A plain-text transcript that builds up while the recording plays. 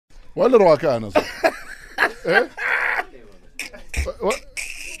What little wakana?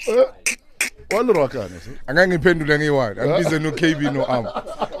 What little wakana? Angangiphendule ngiyi-1 angibize no KB no arm.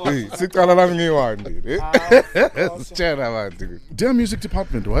 Sicala la ngiyi-1 sitshela abantu. Dear music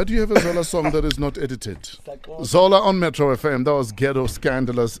department, why do you have a Zola song that is not edited? Zola on Metro FM, that was ghetto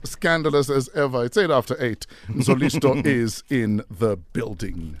scandalous as ever. It's 8 after 8. Zolisto is in the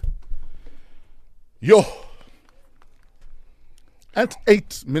building. Yo! At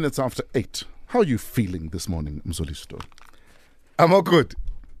 8 minutes after 8, how are you feeling this morning, Mzolisto? I'm all good.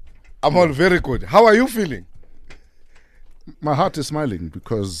 I'm all very good. How are you feeling? My heart is smiling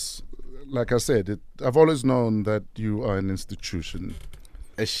because, like I said, I've always known that you are an institution.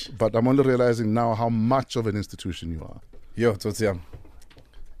 Ish. But I'm only realizing now how much of an institution you are. Yo, Tsotsiam.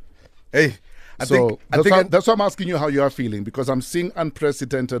 Hey, That's why I'm asking you how you are feeling, because I'm seeing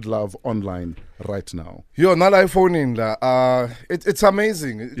unprecedented love online right now. Yo, not iPhone in it's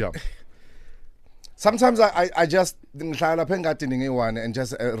amazing. Yeah. Sometimes I just and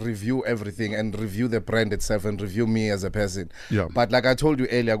just review everything and review the brand itself and review me as a person. Yeah. But like I told you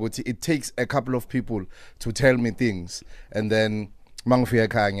earlier, it takes a couple of people to tell me things, and then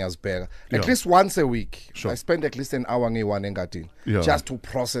at least once a week. Sure. I spend at least an hour just to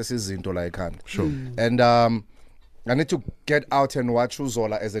process izinto like I can. Sure. And I need to get out and watch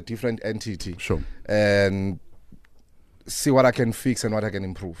Zola as a different entity. Sure. And see what I can fix and what I can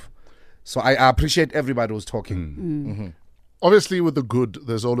improve. So I appreciate everybody who's talking. Obviously, with the good,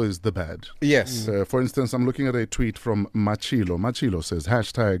 there's always the bad. Yes. For instance, I'm looking at a tweet from Machilo. Machilo says,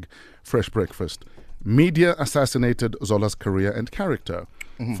 #Fresh Breakfast. Media assassinated Zola's career and character.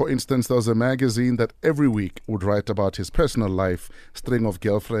 For instance, there was a magazine that every week would write about his personal life, string of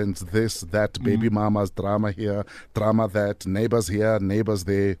girlfriends, this, that, baby mamas, drama here, drama that, neighbors here, neighbors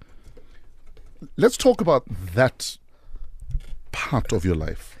there. Let's talk about that part of your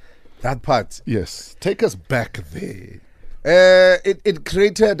life. That part. Yes. Take us back there. It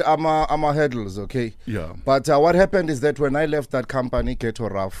created our hurdles, okay? Yeah. But what happened is that when I left that company, Ghetto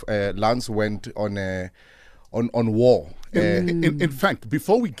Rough, Lance went on war. In fact,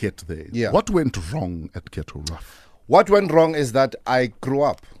 before we get there, Yeah. what went wrong at Ghetto Rough? What went wrong is that I grew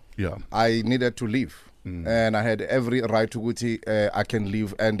up. Yeah. I needed to leave. And I had every right to go I can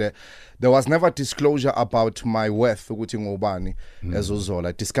leave, and there was never disclosure about my worth as Zola.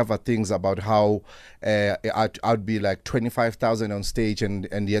 I discovered things about how I'd be like 25,000 on stage,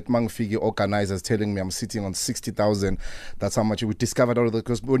 and yet Mang Figure organizers telling me I'm sitting on 60,000. That's how much we discovered all of that,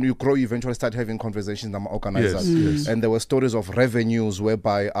 because when you grow, you eventually start having conversations with organizers. Yes. And there were stories of revenues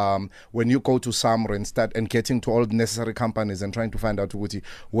whereby when you go to Samra and start and getting to all the necessary companies and trying to find out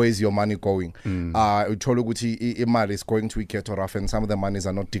where is your money going. Imali is going to Ghetto Rough, and some of the monies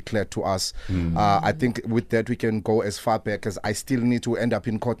are not declared to us. I think with that we can go as far back as I still need to end up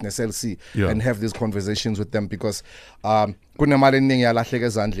in court in SLC and have these conversations with them, because and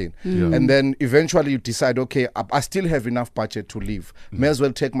then eventually you decide, okay, I still have enough budget to leave. May as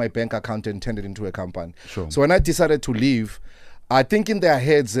well take my bank account and turn it into a company. Sure. So when I decided to leave, I think in their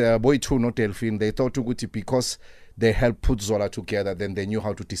heads, boy too, not Delphine, they thought because they helped put Zola together, then they knew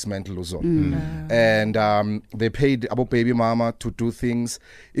how to dismantle Zola. And they paid about baby mama to do things.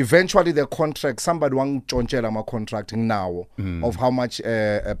 Eventually the contract, somebody wang chonchela contracting now of how much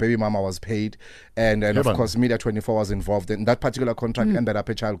baby mama was paid, and of course Media 24 was involved, and that particular contract ended up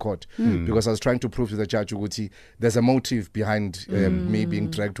at child court because I was trying to prove to the judge Uguti there's a motive behind me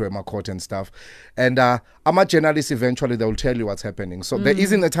being dragged to a court and stuff. And I'm a journalist, eventually they will tell you what's happening. So there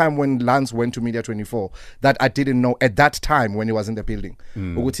isn't a time when Lance went to Media 24 that I didn't know at that time when he was in the building.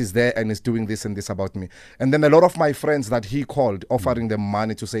 Uguti is there and is doing this and this about me. And then a lot of my friends that he called offering them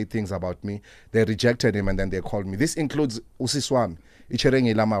money to say things about me, they rejected him and then they called me. This includes Usiswan. She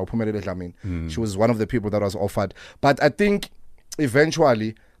was one of the people that was offered. But I think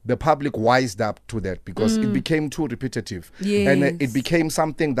eventually the public wised up to that, because it became too repetitive. And it became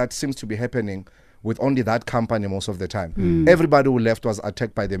something that seems to be happening with only that company most of the time. Everybody who left was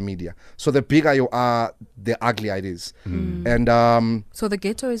attacked by the media. So the bigger you are, the uglier it is. And so the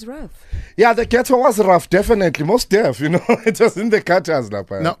ghetto is rough. Yeah, the ghetto was rough, definitely. Most deaf, it was in the gutters.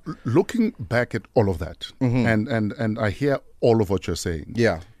 Now, looking back at all of that, and I hear all of what you're saying.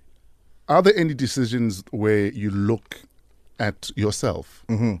 Yeah. Are there any decisions where you look at yourself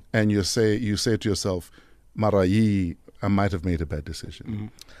and you say to yourself, Marayi, I might have made a bad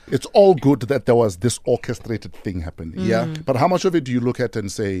decision? It's all good that there was this orchestrated thing happening. Yeah. But how much of it do you look at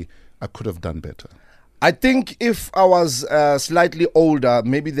and say, I could have done better? I think if I was slightly older,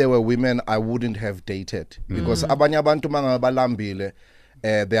 maybe there were women I wouldn't have dated, because abanye abantu balambile,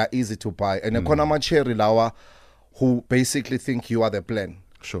 they are easy to buy, and economy cherry lawa who basically think you are the plan.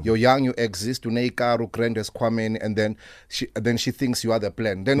 Sure. You're young, you exist, unekaru grand esquameni, and then she thinks you are the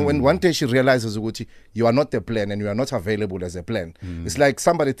plan. Then when one day she realizes ukuthi you are not the plan and you are not available as a plan. It's like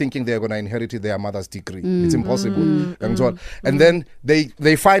somebody thinking they're gonna inherit their mother's degree. It's impossible. And then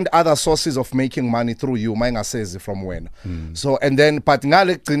they find other sources of making money through you. Mainga says from when. So and then but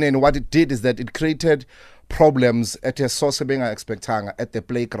what it did is that it created problems at a source being expectanga at the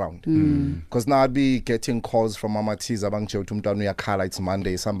playground. Because now I'd be getting calls from Mama T's about it's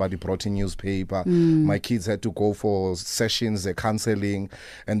Monday, somebody brought in newspaper. My kids had to go for sessions, counseling,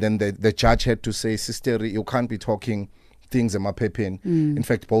 and then the judge had to say, sister, you can't be talking things in my pepin. In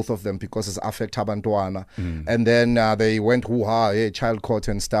fact, both of them, because it's affect Tabantuana. And then they went child court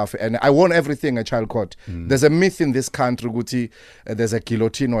and stuff. And I won everything at child court. There's a myth in this country, Guti, there's a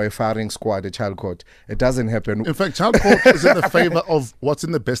guillotine or a firing squad at child court. It doesn't happen. In fact, child court is in the favor of what's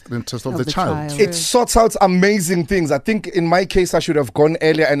in the best interest of the child. It sorts out amazing things. I think in my case, I should have gone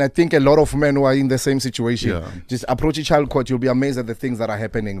earlier. And I think a lot of men who are in the same situation, just approach a child court, you'll be amazed at the things that are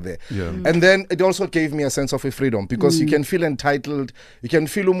happening there. And then it also gave me a sense of freedom, because you can feel entitled, you can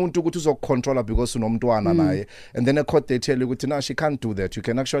feel umuntu ukuthi uzokucontroller because unomntwana naye, and then a court they tell you ukuthi no, she can't do that. You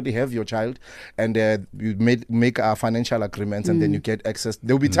can actually have your child and you make financial agreements, and then you get access.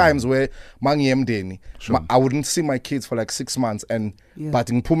 There will be times where mangiyemndeni I wouldn't see my kids for like 6 months, and but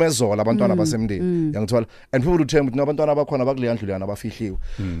ngiphume Zola abantwana basemndeni yangithola, and people would tell me abantwana bakhona bakuleya ndlu yana bafihliwe.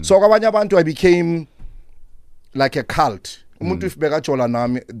 So kwabanye abantu I became like a cult. Umuntu if bekajola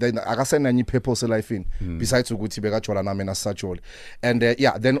nami, then akasenanye purpose life in besides ukuthi bekajola nami nasajole. And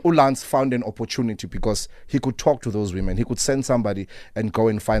then Ulance found an opportunity because he could talk to those women. He could send somebody and go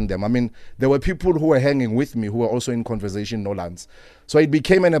and find them. I mean, there were people who were hanging with me who were also in conversation, no Lance. So it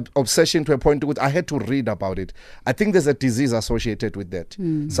became an obsession to a point to which I had to read about it. I think there's a disease associated with that,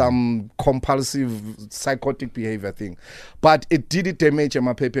 some compulsive psychotic behavior thing. But it did damage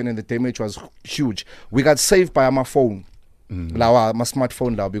my paper, and the damage was huge. We got saved by my phone. My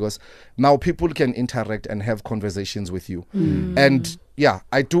smartphone now, because now people can interact and have conversations with you. And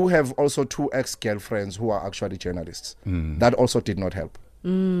I do have also 2 ex-girlfriends who are actually journalists. That also did not help.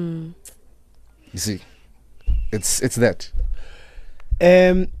 You see, it's that.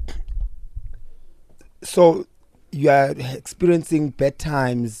 So you are experiencing bad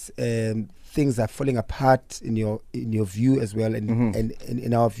times. Things are falling apart in your view as well, and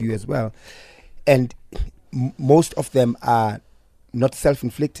in our view as well, and most of them are not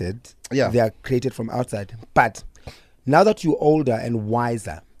self-inflicted. They are created from outside. But now that you're older and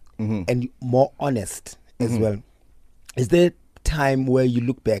wiser and more honest as well, is there a time where you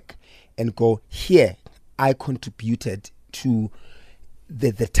look back and go, here, I contributed to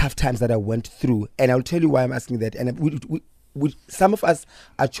the tough times that I went through? And I'll tell you why I'm asking that. And we some of us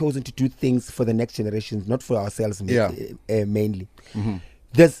are chosen to do things for the next generations, not for ourselves mainly.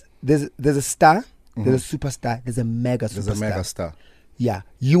 There's a star. There's a superstar. There's a mega superstar. Yeah,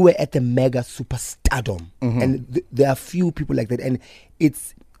 you were at the mega superstardom, and there are few people like that, and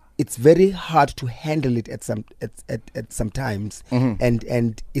it's very hard to handle it at some times,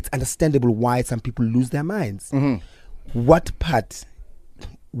 and it's understandable why some people lose their minds. What part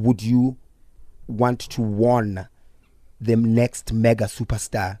would you want to warn the next mega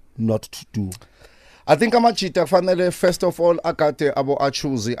superstar not to do? I think amachita finally, first of all, akate abo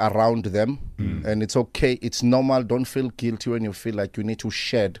achuzi around them, and it's okay, it's normal. Don't feel guilty when you feel like you need to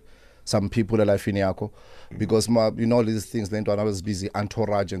shed some people in life in yako, because these things. Then I was busy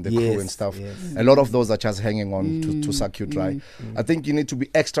entourage and the crew and stuff. A lot of those are just hanging on to suck you dry. I think you need to be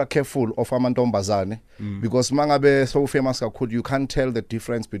extra careful of amantombazane, because mangabe so famous you can't tell the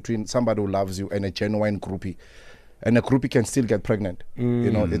difference between somebody who loves you and a genuine groupie. And a groupie can still get pregnant.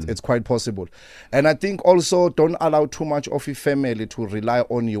 It's quite possible. And I think also don't allow too much of your family to rely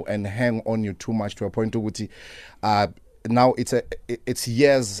on you and hang on you too much to a point to which now it's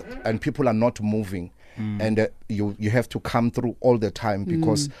years and people are not moving. And you have to come through all the time,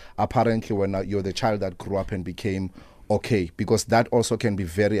 because apparently when you're the child that grew up and became okay, because that also can be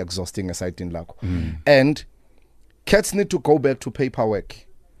very exhausting aside in Lako. And cats need to go back to paperwork.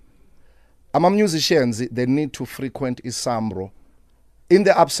 Musicians, they need to frequent Isamro in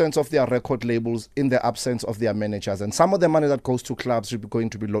the absence of their record labels, in the absence of their managers. And some of the money that goes to clubs should be going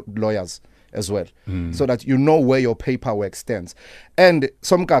to be lawyers as well, so that you know where your paperwork stands. And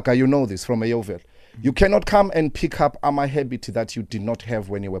Somkaka, you know this from Ayovel. You cannot come and pick up a habit that you did not have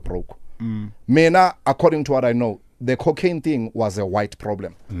when you were broke. Mena, according to what I know, the cocaine thing was a white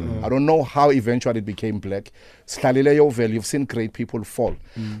problem. I don't know how eventually it became black. You've seen great people fall.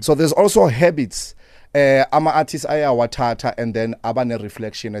 So there's also habits. Ama artists aya watata, and then abane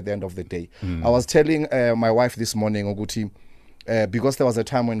reflection at the end of the day. I was telling my wife this morning, Oguti, because there was a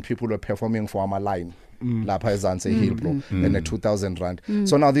time when people were performing for our line. Lapha ezansi hill bro and a 2,000 rand.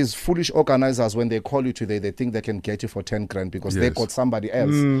 So now these foolish organizers, when they call you today, they think they can get you for 10 grand because they got somebody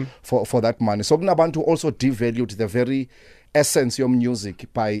else for that money. So Kunabantu also devalued the very essence of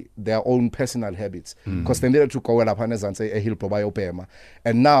music by their own personal habits because they needed to go lapha and say a hill by opema,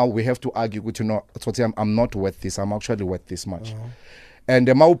 and now we have to argue with I'm not worth this, I'm actually worth this much. And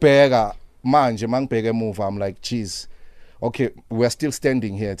the maupega manje mangpege move, I'm like, geez, okay, we're still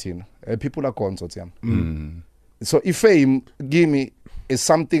standing here, Tina. People are gone, so if fame, give me, is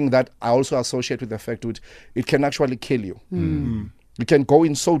something that I also associate with the fact that it can actually kill you. You can go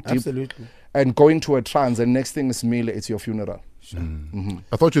in so deep and go into a trance, and next thing is merely it's your funeral.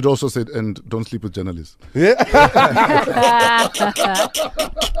 I thought you'd also said, and don't sleep with journalists.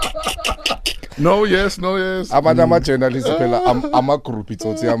 No, yes. I'm a journalist. I'm a group.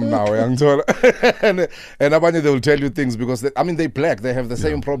 I'm now. And they will tell you things because they're black. They have the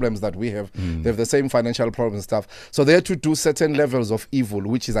same problems that we have. They have the same financial problems and stuff. So they have to do certain levels of evil,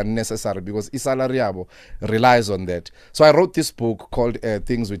 which is unnecessary because Isalariabo relies on that. So I wrote this book called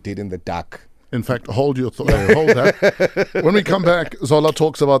Things We Did in the Dark. In fact, hold that. When we come back, Zola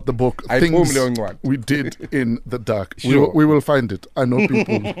talks about the book Things We Did in the Dark. Sure. We will find it. I know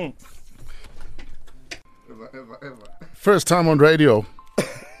people. First time on radio.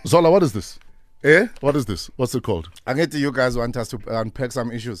 Zola, what is this? What is this? What's it called? I get you guys want us to unpack some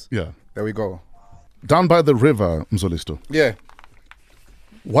issues. Yeah. There we go. Down by the River, Mzolisto. Yeah.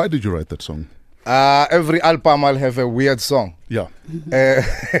 Why did you write that song? Every album I'll have a weird song. Yeah.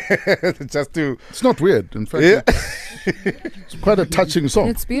 Just to... It's not weird. In fact, it's quite a touching song.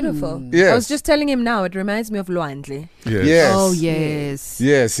 It's beautiful. Yes. I was just telling him now, it reminds me of Luandli. Yes. Oh, yes.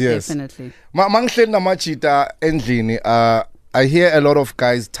 Yes. Definitely. I hear a lot of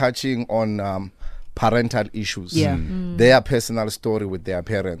guys touching on parental issues. Yeah. Their personal story with their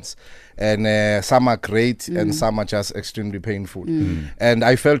parents. And some are great and some are just extremely painful. And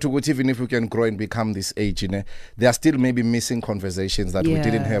I felt good, even if we can grow and become this age, there are still maybe missing conversations that we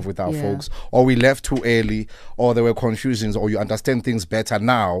didn't have with our folks, or we left too early, or there were confusions, or you understand things better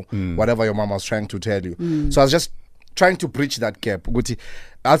now, whatever your mom was trying to tell you. So I was just trying to bridge that gap.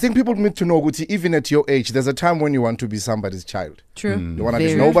 I think people need to know, even at your age, there's a time when you want to be somebody's child. True. You want to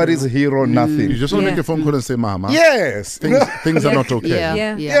be nobody's hero, nothing. You just want to make a phone call and say, Mama. Yes. Things are not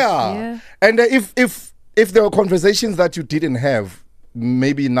okay. Yeah. And if there were conversations that you didn't have,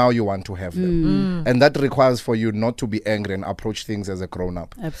 maybe now you want to have them. And that requires for you not to be angry and approach things as a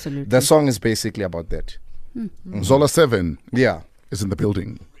grown-up. Absolutely. The song is basically about that. Zola 7 is in the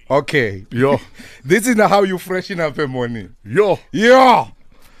building. Okay. Yo. This is how you freshen up a morning. Yo.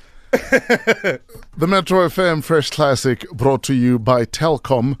 The Metro FM Fresh Classic brought to you by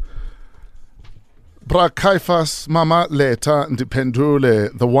Telkom. Bra Kaifas Mama Leta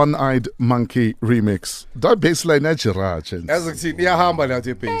Ndipendule, the One-Eyed Monkey remix. That baseline naturage. As I see, hamba na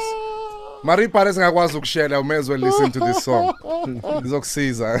te pace. Mari parece ngakwazi ukushare, I may as well listen to this song.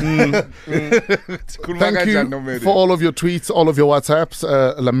 Izokusiza. Thank you for all of your tweets, all of your WhatsApps,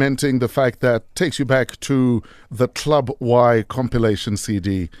 lamenting the fact that takes you back to the Club Y compilation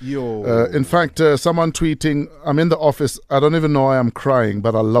CD. In fact, someone tweeting, I'm in the office, I don't even know why I'm crying,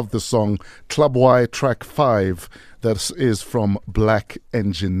 but I love the song Club Y track 5 that is from Black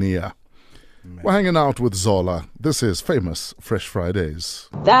Engineer. We're hanging out with Zola. This is Famous Fresh Fridays.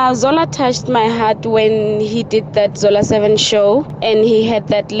 Zola touched my heart when he did that Zola 7 show, and he had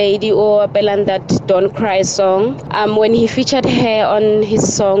that lady or Belan that Don't Cry song. When he featured her on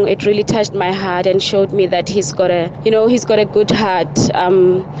his song, it really touched my heart and showed me that he's got a good heart.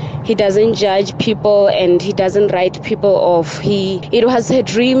 He doesn't judge people and he doesn't write people off. It was her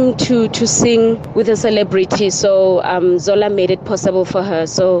dream to sing with a celebrity, so Zola made it possible for her.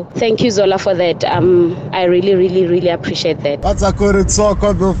 So thank you, Zola, for that. I really appreciate that. That's a good talk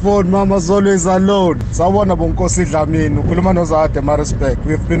on the phone. Mama's always alone. Sawona bonkosi dlamini ukhuluma nozade ma respect.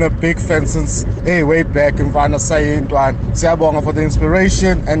 We've been a big fan since way back in Mfana Sayintwana. Siyabonga for the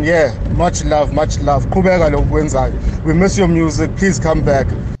inspiration and much love. Qhubeka lokwenzayo. We miss your music. Please come back.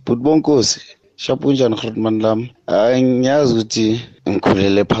 Bonkosi shapunjani Grootman lam. Ngiyazi ukuthi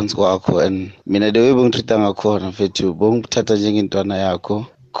ngikhulele phansi kwakho and mina the way bongitreata ngakhona mfethu bongithatha njengentwana yakho.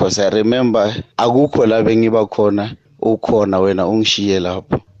 Because I remember akukho la bengiba khona ukhona wena ungishiye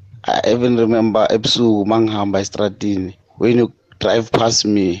lapho. I even remember ebusuku mangihamba estradini, when you drive past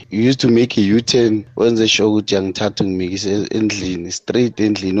me, you used to make a U-turn wenze sure ukuthi angithatha ngimikise endlini, straight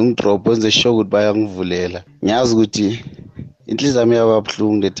endlini, ungidrop wenze sure ukuthi bayangivulela. Ngiyazi ukuthi inhliziyo yami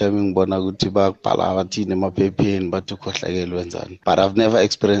yababuhlungu the time ngibona ukuthi bakubhala abathini emaphepheni bathi ukhohlakele wenzani. But I've never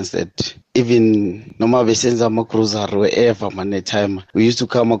experienced that even noma besenza ama-grocery wherever mane time we used to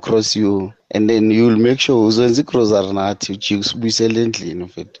come across you and then you'll make sure uzenza i-grocery nathi ujike usibuyisele endlini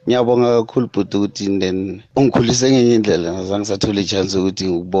mfethu. Ngiyabonga kakhulu bhuti ukuthi then ungikhulise ngenye indlela ngazange ngisathole i-chance ukuthi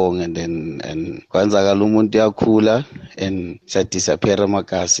ngikubonge and kwenzakala umuntu uyakhula and siyadisappear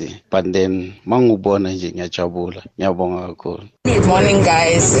amagasi but then mangubona nje ngiyajabula. Ngiyabonga kakhulu. Good morning,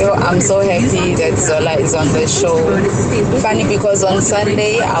 guys. I'm so happy that Zola is on the show. Funny because on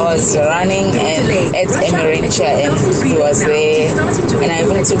Sunday I was running and at Emirates and he was there, and I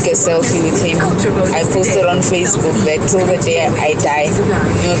even took a selfie with him. I posted on Facebook that till the day I die,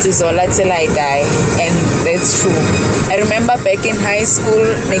 to Zola till I die, and that's true. I remember back in high school,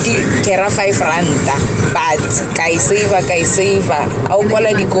 making kera 5 randa, but kai save. I'll call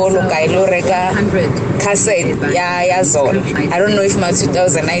it dikolo kai lo reka cassette ya Zola. I don't know if my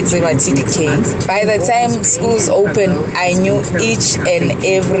 2009 TDK. By the time schools open, I knew each and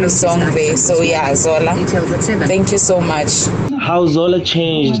every song there. So yeah, Zola, thank you so much. How Zola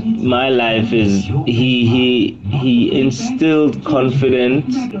changed my life is he instilled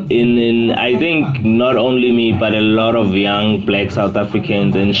confidence in I think not only me but a lot of young black South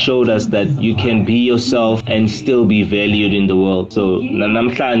Africans, and showed us that you can be yourself and still be valued in the world. So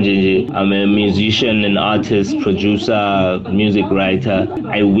namhlanje I'm a musician, an artist, producer, music writer.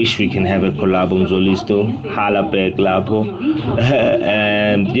 I wish we can have a collab Mzolisto, Halapek Lapo.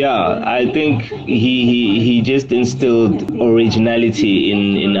 And yeah, I think he just instilled originality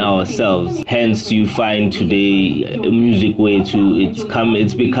in ourselves. Hence you find today a music way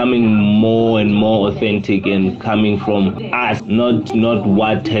it's becoming more and more authentic and coming from us, not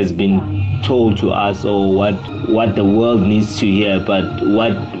what has been told to us or what the world needs to hear, but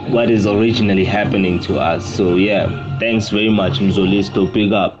what is originally happening to us. So yeah, thanks very much Mzolisto,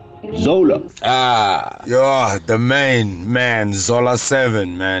 big up. Zola. The main man, Zola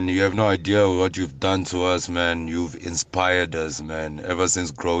 7, man. You have no idea what you've done to us, man. You've inspired us, man, ever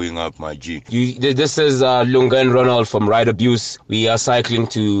since growing up, my G. This is Lunga and Ronald from Ride Abuse. We are cycling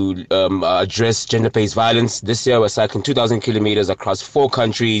to address gender-based violence. This year we're cycling 2,000 kilometers across 4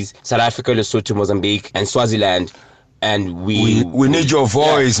 countries, South Africa, Lesotho, Mozambique, and Swaziland. And we need your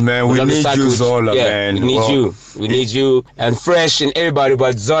voice, man. We need you, Zola, man. We need you. And Fresh and everybody.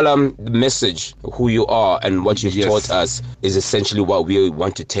 But Zola, the message, who you are and what you've taught us is essentially what we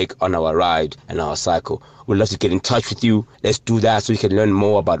want to take on our ride and our cycle. We'd love to get in touch with you. Let's do that so we can learn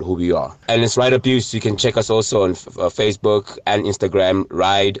more about who we are. And it's Ride Abuse. You can check us also on Facebook and Instagram,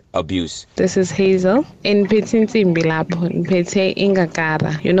 Ride Abuse. This is Hazel. In Petsintimbi Lapo, in Pete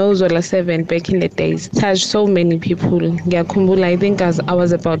Ingakara. You know, Zola 7 back in the days touched so many people. Ngiyakumbula, I think as I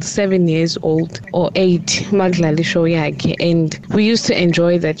was about 7 years old or 8, Magdlali show yake, and we used to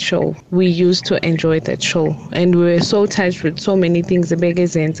enjoy that show. And we were so touched with so many things. You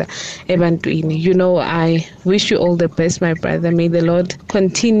know, I wish you all the best, my brother. May the Lord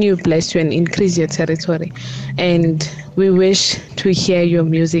continue bless you and increase your territory. And we wish to hear your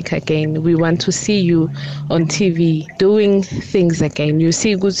music again. We want to see you on TV doing things again. You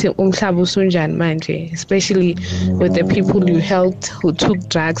see, especially with the people you helped who took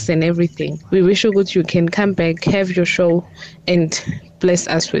drugs and everything. We wish you can come back, have your show, and bless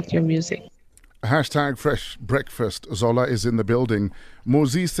us with your music. Hashtag Fresh Breakfast. Zola is in the building.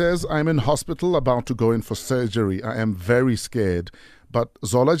 Mozi says, I'm in hospital about to go in for surgery. I am very scared. But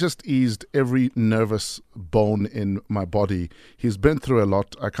Zola just eased every nervous bone in my body. He's been through a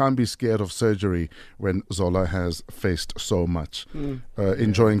lot. I can't be scared of surgery when Zola has faced so much.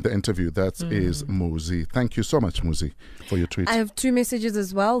 Enjoying the interview. That is Muzi. Thank you so much, Muzi, for your tweet. I have 2 messages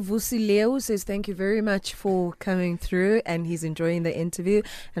as well. Vusi Leo says, thank you very much for coming through, and he's enjoying the interview.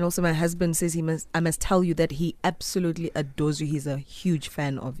 And also my husband says I must tell you that he absolutely adores you. He's a huge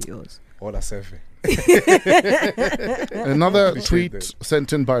fan of yours. Hola, Sefi. Another tweet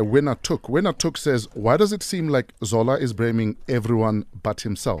sent in by Winner Took. Winner Took says, why does it seem like Zola is blaming everyone but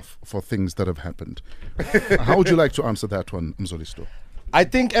himself for things that have happened? How would you like to answer that one, Mzolisto? I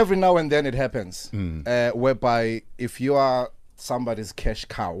think every now and then it happens, whereby if you are somebody's cash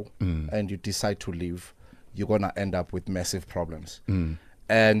cow and you decide to leave, you're going to end up with massive problems.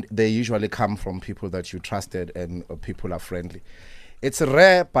 And they usually come from people that you trusted and people are friendly. It's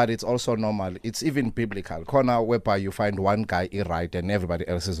rare, but it's also normal. It's even biblical. Corner whereby you find one guy right and everybody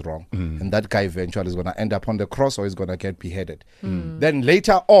else is wrong. And that guy eventually is going to end up on the cross or is going to get beheaded. Then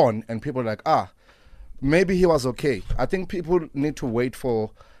later on, and people are like, maybe he was okay. I think people need to wait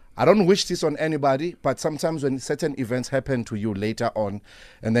for, I don't wish this on anybody, but sometimes when certain events happen to you later on,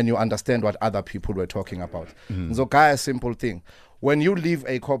 and then you understand what other people were talking about. So, guy, a simple thing. When you leave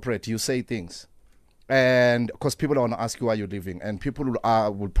a corporate, you say things. And because people want to ask you why you're leaving, and people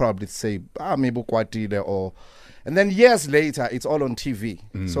would probably say, maybe Kwatile or. And then years later, it's all on TV.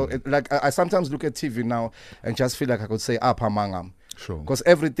 So I sometimes look at TV now and just feel like I could say, Pamangam. Sure. Because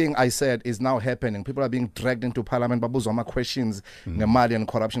everything I said is now happening. People are being dragged into parliament, babuzoma questions, Mali and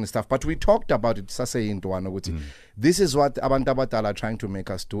corruption and stuff. But we talked about it, this is what Abantabatal are trying to make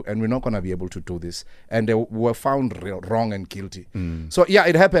us do, and we're not going to be able to do this. And they were found wrong and guilty. So yeah,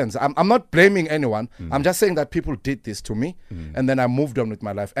 it happens. I'm not blaming anyone. I'm just saying that people did this to me, and then I moved on with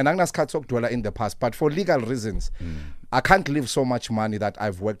my life. And Agnes Katsok dweller in the past, but for legal reasons, I can't leave so much money that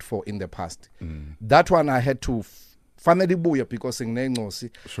I've worked for in the past. That one I had to family buya because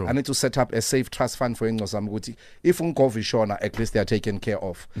Sure. I need to set up a safe trust fund for Ingnosi. If Shona, at least they are taken care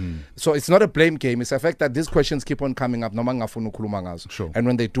of. So it's not a blame game. It's a fact that these questions keep on coming up. Sure. And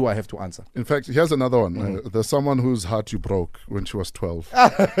when they do, I have to answer. In fact, here's another one. There's someone whose heart you broke when she was 12.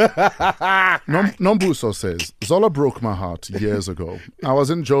 Nombuso says, Zola broke my heart years ago. I was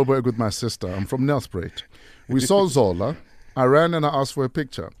in Joburg with my sister. I'm from Nelspruit. We saw Zola. I ran and I asked for a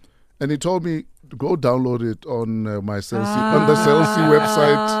picture. And he told me, go download it on my on the Celsi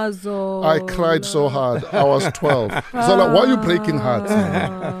website. Zola. I cried so hard. I was 12. Zola, why are you breaking hearts?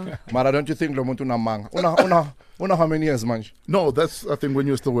 Mara, don't you think Lomuntu Namang? Una how many years, man? No, that's I think when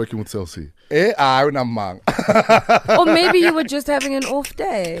you're still working with Celsi. Or maybe you were just having an off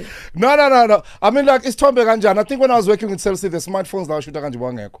day. No. I mean, like, it's Tombe Ganjan. I think when I was working with Celsi, the smartphones now shoot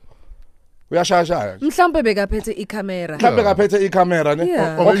Ganjibwangeko. Mhlambe bekaphethe icamera.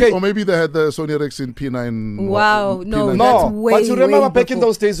 Okay. Or maybe they had the Sony Ericsson P9. Wow, no, P9. that's way, but you remember way back in before.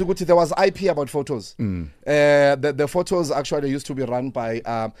 those days, there was IP about photos. The photos actually used to be run by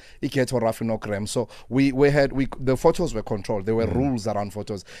Iketo Rafinokrem. So the photos were controlled. There were rules around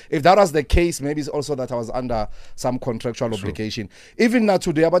photos. If that was the case, maybe it's also that I was under some contractual obligation. Even now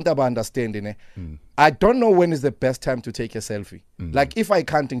today, I understand. I don't know when is the best time to take a selfie. Like if I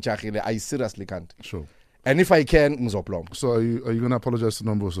can't in Chakile, I seriously can't. Sure. And if I can, Nzoplom. So are you going to apologize to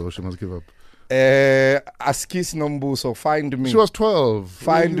Nombuso or she must give up? Askis Nombuso, find me. She was 12.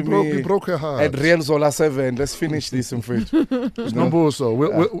 Find me. You broke her heart. At Real Zola 7. Let's finish this in fact.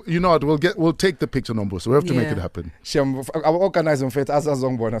 Nombuso, you know what? We'll take the picture, Nombuso. We have to make it happen. I'll organize in fact as a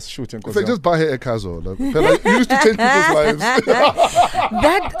song bonus shooting. Just buy her a Kazo. You used to change people's lives.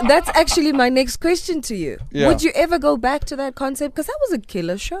 That's actually my next question to you. Yeah. Would you ever go back to that concept? Because that was a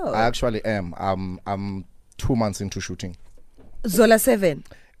killer show. I actually am. I'm 2 months into shooting. Zola 7.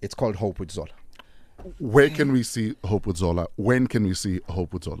 It's called Hope with Zola. Where can we see Hope with Zola? When can we see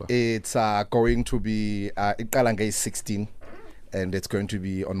Hope with Zola? It's going to be Ikalanga 16, and it's going to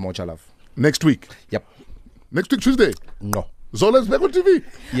be on Moja Love. Next week? Yep. Next week, Tuesday? No. Zola's back on TV?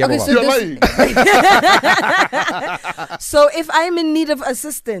 Yeah, okay, so you're lying. So if I'm in need of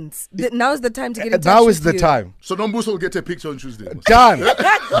assistance, now is the time to get in touch Now with is the you. time. So Nombuso will get a picture on Tuesday. Done. No,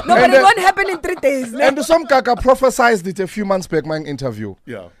 but it won't happen in 3 days. No? And some kaka prophesized it a few months back, my interview.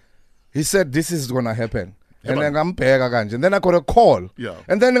 Yeah. He said this is going to happen. And then I'm and then I got a call. Yeah.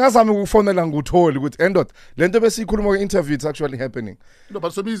 And then I phone and told with endot. Then the interview, it's actually happening. No,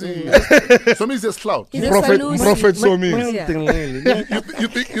 but Somizi is clout. He's a Prophet Sanusi. Somi. Yeah.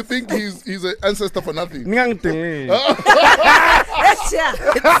 You think he's an ancestor for nothing? I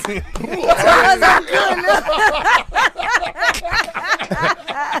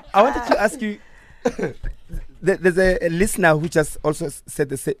wanted to ask you. There's a listener who just also said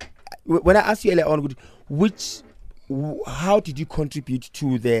the same. When I asked you earlier on, how did you contribute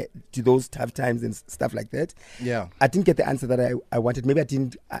to those tough times and stuff like that? Yeah, I didn't get the answer that I wanted. Maybe I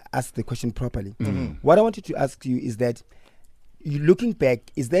didn't ask the question properly. What I wanted to ask you is that, you looking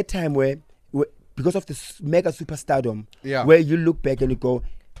back, is there a time where because of this mega superstardom, where you look back and you go,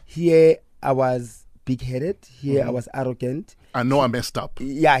 here I was big-headed, here I was arrogant. I know I messed up.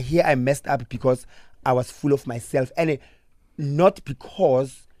 Yeah, here I messed up because I was full of myself, and not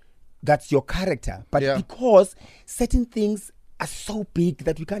because that's your character, but because certain things are so big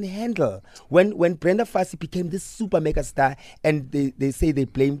that we can't handle. When Brenda Fassie became this super mega star, and they say they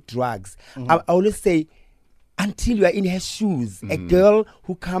blame drugs, I always say, until you are in her shoes, a girl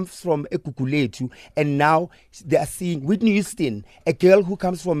who comes from Ekukuletu, and now they are seeing Whitney Houston, a girl who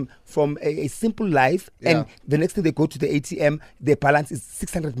comes from a simple life, and the next thing they go to the ATM, their balance is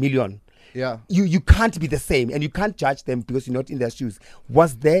 600 million. Yeah, you can't be the same, and you can't judge them because you're not in their shoes.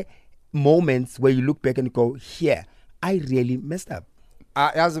 Was there moments where you look back and go, here, I really messed up?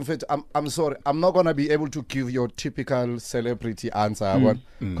 As in fact, I'm sorry, I'm not gonna be able to give your typical celebrity answer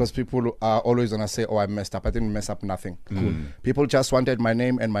because people are always gonna say, "Oh, I messed up." I didn't mess up nothing. People just wanted my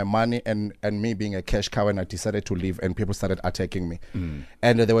name and my money and me being a cash cow, and I decided to leave, and people started attacking me.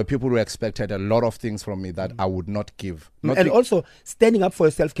 And there were people who expected a lot of things from me that I would not give. And also, standing up for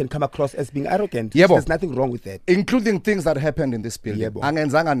yourself can come across as being arrogant. Yeah, there's nothing wrong with that. Including things that happened in this building.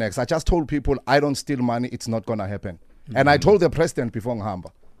 Yeah, Next, I just told people I don't steal money. It's not gonna happen. And I told the president before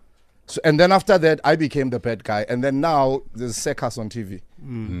Ngahamba. So, and then after that, I became the bad guy. And then now there's circus on TV.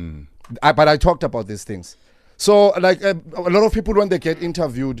 But I talked about these things. So like a lot of people, when they get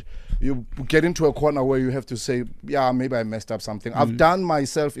interviewed, you get into a corner where you have to say, yeah, maybe I messed up something. I've done my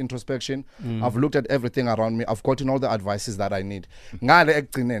self-introspection. I've looked at everything around me. I've gotten all the advices that I need. I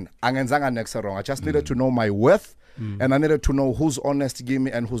just needed to know my worth. And I needed to know who's honest to give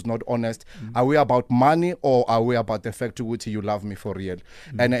me and who's not honest. Are we about money or are we about the fact that you love me for real?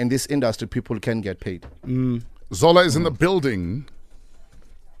 And in this industry, people can get paid. Zola is in the building.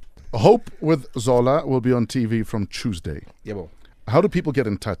 Hope with Zola will be on TV from Tuesday. Yeah, how do people get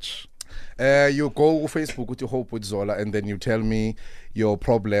in touch? You go Facebook with Hope with Zola, and then you tell me your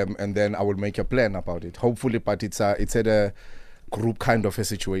problem, and then I will make a plan about it. Hopefully, but it's at a group kind of a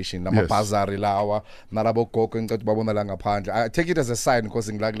situation. I take it as a sign because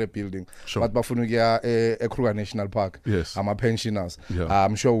in Lagle building. Sure. But Bafunugia Kruger National Park. Yes. I'm a pensioners. Yeah.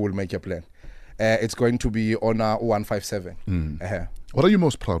 I'm sure we'll make a plan. It's going to be on 157. What are you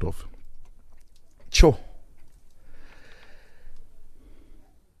most proud of? Sure.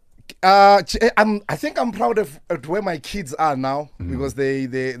 I think I'm proud of where my kids are now because they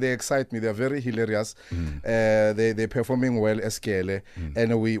excite me. They're very hilarious. They're performing well as Kele,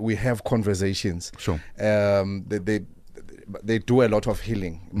 and we have conversations. Sure. They do a lot of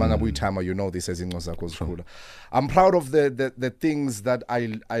healing. Mangabu Tama, you know this as in sure. I'm proud of the things that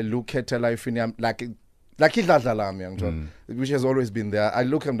I look at life in like which has always been there. I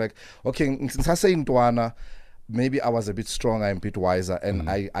look, I'm like, okay, maybe I was a bit stronger and a bit wiser, and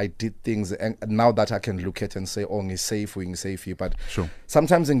I did things, and now that I can look at and say, oh, it's safe, we're safe here. But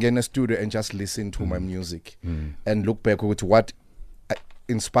sometimes I get in a studio and just listen to my music and look back with what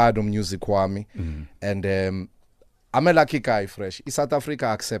inspired the music for me. And I'm a lucky guy, Fresh. South Africa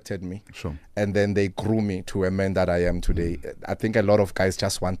accepted me. Sure. And then they grew me to a man that I am today. I think a lot of guys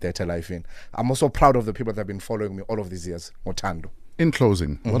just want that life in. I'm also proud of the people that have been following me all of these years. Motando. In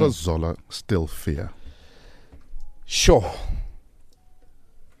closing, what does Zola still fear? Sure.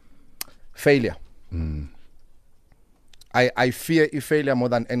 Failure. I fear failure more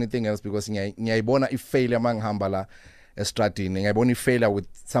than anything else because I failure manghambala estradini. I failure with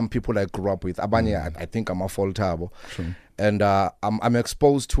some people I grew up with. Abanye, I think I'm a fault tabo. And I'm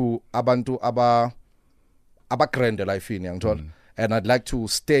exposed to abantu abakrende life in and I'd like to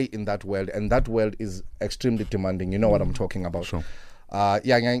stay in that world, and that world is extremely demanding. You know what I'm talking about. Sure.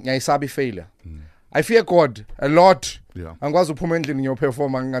 Sabi failure. I fear God a lot. Yeah. Angwazi uphuma endlini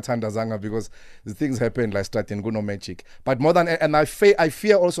ngiyoperforma ngingathandazanga because the things happen like starting no magic. But more than, and I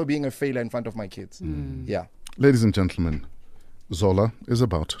fear also being a failure in front of my kids. Yeah. Ladies and gentlemen, Zola is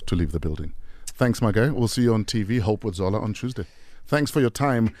about to leave the building. Thanks, my guy. We'll see you on TV. Hope with Zola on Tuesday. Thanks for your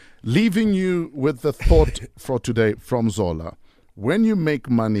time. Leaving you with the thought for today from Zola. When you make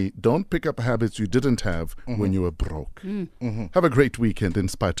money, don't pick up habits you didn't have when you were broke. Have a great weekend in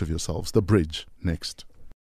spite of yourselves. The Bridge next.